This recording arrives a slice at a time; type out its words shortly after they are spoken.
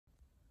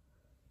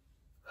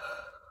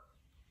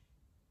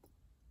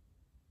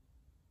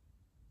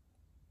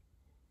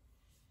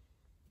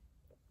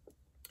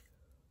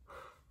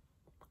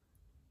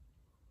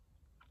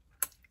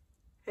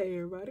Hey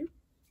everybody,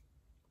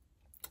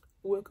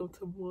 welcome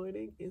to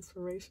Morning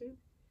Inspiration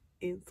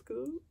in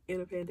School in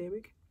a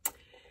Pandemic.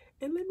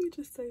 And let me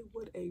just say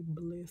what a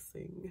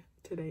blessing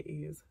today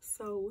is.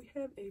 So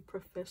we have a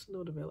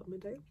professional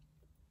development day.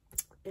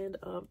 And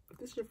if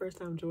this is your first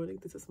time joining,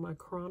 this is my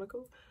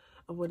chronicle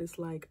of what it's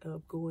like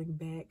going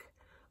back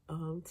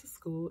to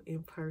school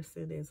in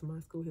person, as my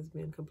school has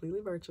been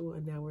completely virtual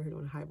and now we're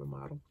doing a hybrid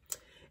model.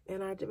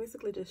 And I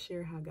basically just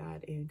share how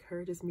God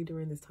encourages me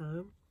during this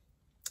time,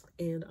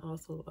 and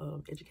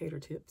also educator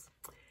tips.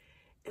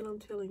 And I'm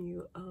telling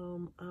you,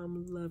 I'm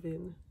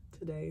loving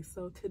today.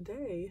 So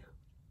today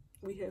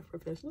we have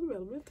professional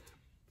development,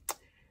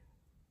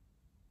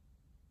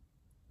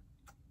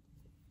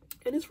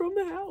 and it's from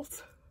the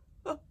house.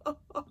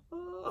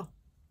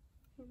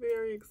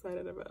 Very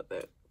excited about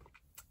that.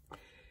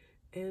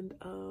 And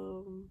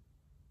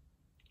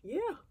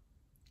yeah,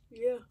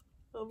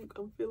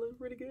 I'm feeling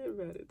pretty good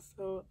about it.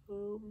 So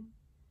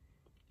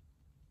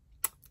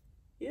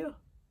yeah,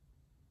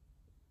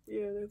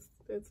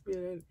 that's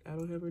it. I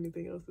don't have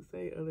anything else to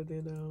say other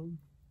than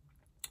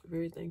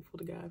very thankful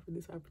to God for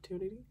this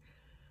opportunity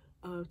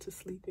to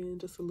sleep in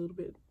just a little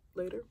bit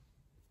later.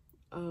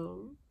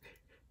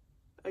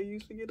 I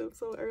usually get up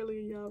so early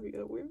and y'all be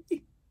up with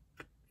me.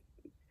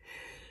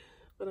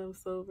 But I'm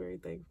so very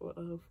thankful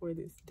for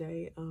this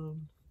day.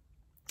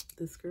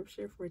 The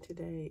scripture for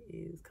today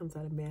comes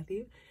out of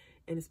Matthew,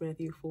 and it's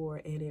Matthew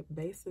 4, and it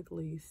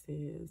basically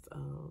says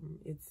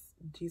it's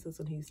Jesus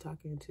when he's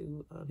talking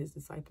to his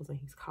disciples and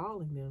he's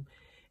calling them.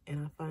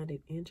 And I find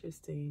it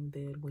interesting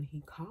that when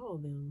he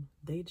called them,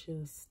 they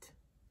just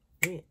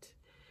went.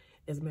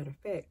 As a matter of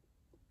fact,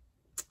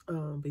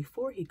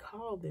 before he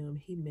called them,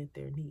 he met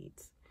their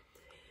needs.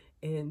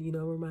 And, you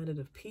know, reminded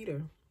of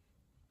Peter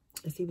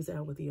as he was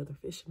out with the other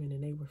fishermen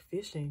and they were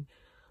fishing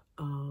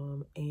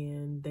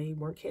and they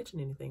weren't catching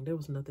anything. There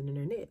was nothing in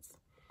their nets.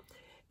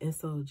 And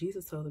so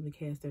Jesus told them to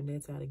cast their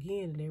nets out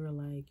again, and they were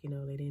like, you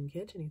know, they didn't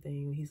catch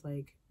anything. He's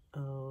like,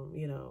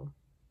 you know,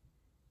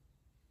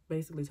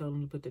 basically told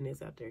them to put the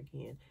nets out there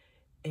again.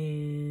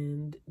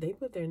 And they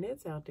put their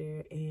nets out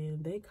there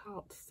and they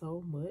caught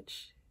so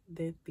much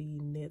that the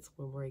nets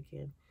were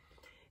breaking.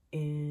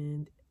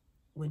 And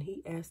when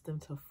he asked them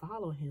to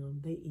follow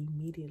him, they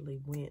immediately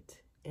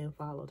went and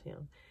followed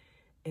him.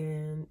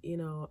 And, you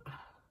know,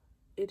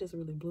 it just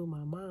really blew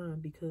my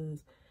mind,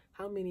 because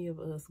how many of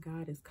us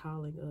God is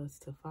calling us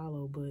to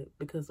follow, but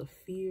because of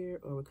fear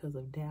or because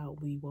of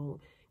doubt, we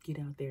won't get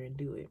out there and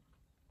do it.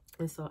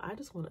 And so I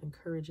just want to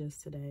encourage us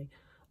today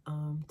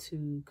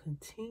to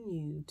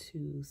continue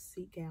to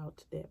seek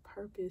out that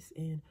purpose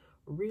and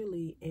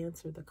really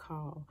answer the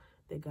call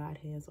that God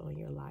has on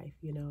your life.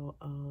 You know,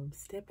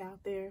 step out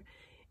there.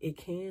 It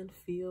can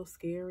feel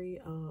scary,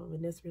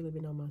 and that's really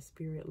been on my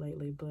spirit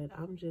lately, but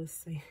I'm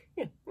just saying,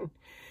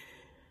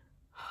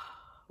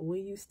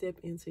 when you step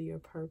into your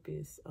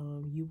purpose,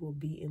 you will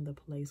be in the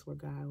place where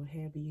God will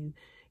have you.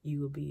 You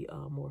will be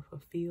more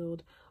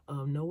fulfilled.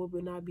 No, it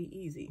will not be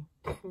easy.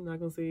 I'm not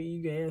going to say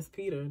you can ask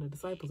Peter and the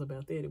disciples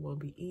about that. It won't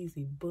be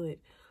easy, but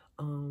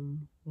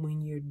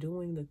when you're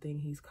doing the thing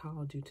he's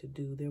called you to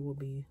do, there will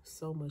be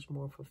so much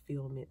more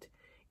fulfillment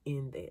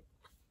in that.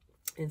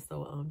 And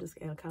so I'm just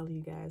calling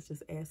you guys,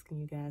 just asking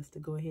you guys to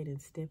go ahead and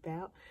step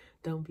out.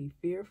 Don't be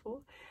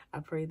fearful.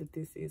 I pray that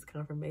this is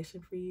confirmation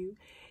for you.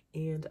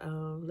 And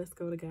let's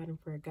go to God in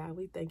prayer. God,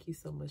 we thank you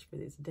so much for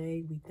this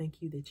day. We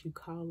thank you that you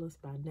call us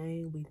by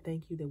name. We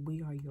thank you that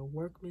we are your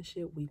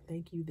workmanship. We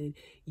thank you that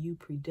you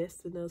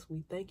predestined us.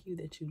 We thank you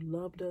that you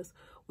loved us.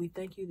 We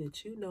thank you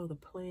that you know the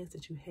plans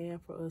that you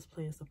have for us,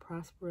 plans to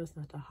prosper us,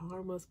 not to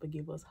harm us, but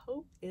give us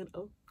hope and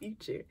a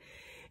future.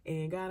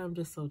 And God, I'm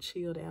just so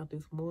chilled out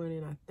this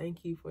morning. I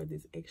thank you for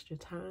this extra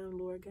time,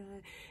 Lord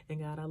God. And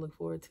God, I look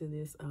forward to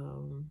this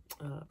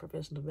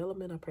professional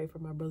development. I pray for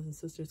my brothers and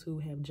sisters who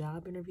have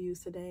job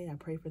interviews today. I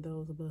pray for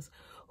those of us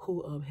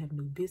who have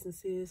new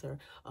businesses or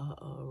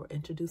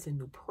introducing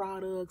new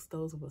products,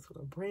 those of us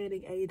who are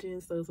branding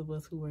agents, those of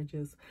us who are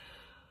just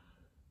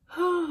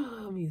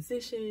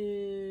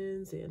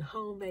musicians and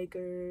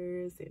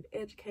homemakers and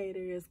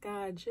educators.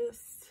 God,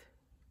 just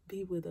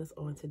be with us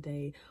on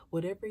today.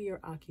 Whatever your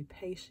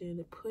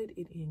occupation, put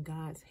it in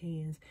God's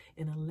hands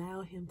and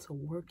allow him to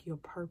work your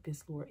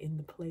purpose, Lord, in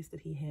the place that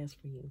he has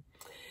for you.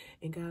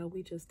 And God,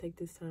 we just take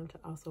this time to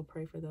also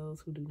pray for those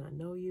who do not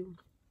know you.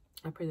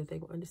 I pray that they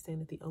will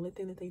understand that the only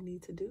thing that they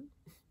need to do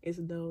is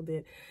know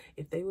that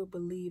if they will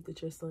believe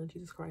that your son,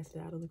 Jesus Christ,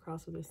 died on the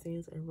cross for their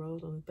sins and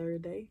rose on the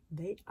third day,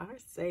 they are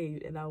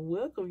saved. And I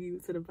welcome you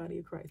to the body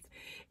of Christ.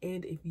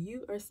 And if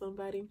you are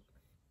somebody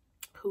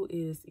who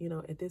is, you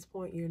know, at this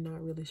point, you're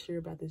not really sure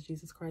about this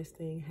Jesus Christ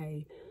thing,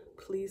 hey,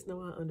 please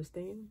know I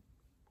understand.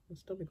 My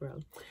stomach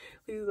growling.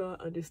 Please know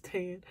I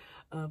understand,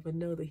 but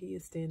know that he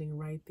is standing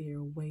right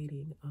there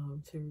waiting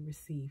to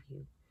receive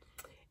you.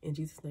 In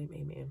Jesus' name,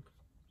 amen.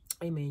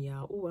 Amen,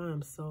 y'all. Oh,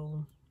 I'm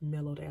so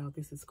mellowed out.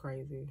 This is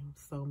crazy. I'm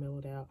so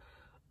mellowed out.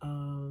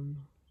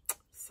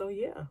 So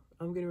yeah,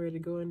 I'm getting ready to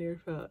go in there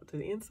to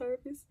the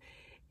in-service,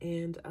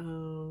 and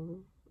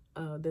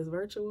that's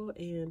virtual.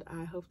 And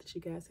I hope that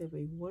you guys have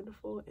a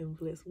wonderful and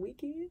blessed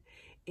weekend.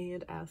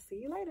 And I'll see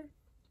you later.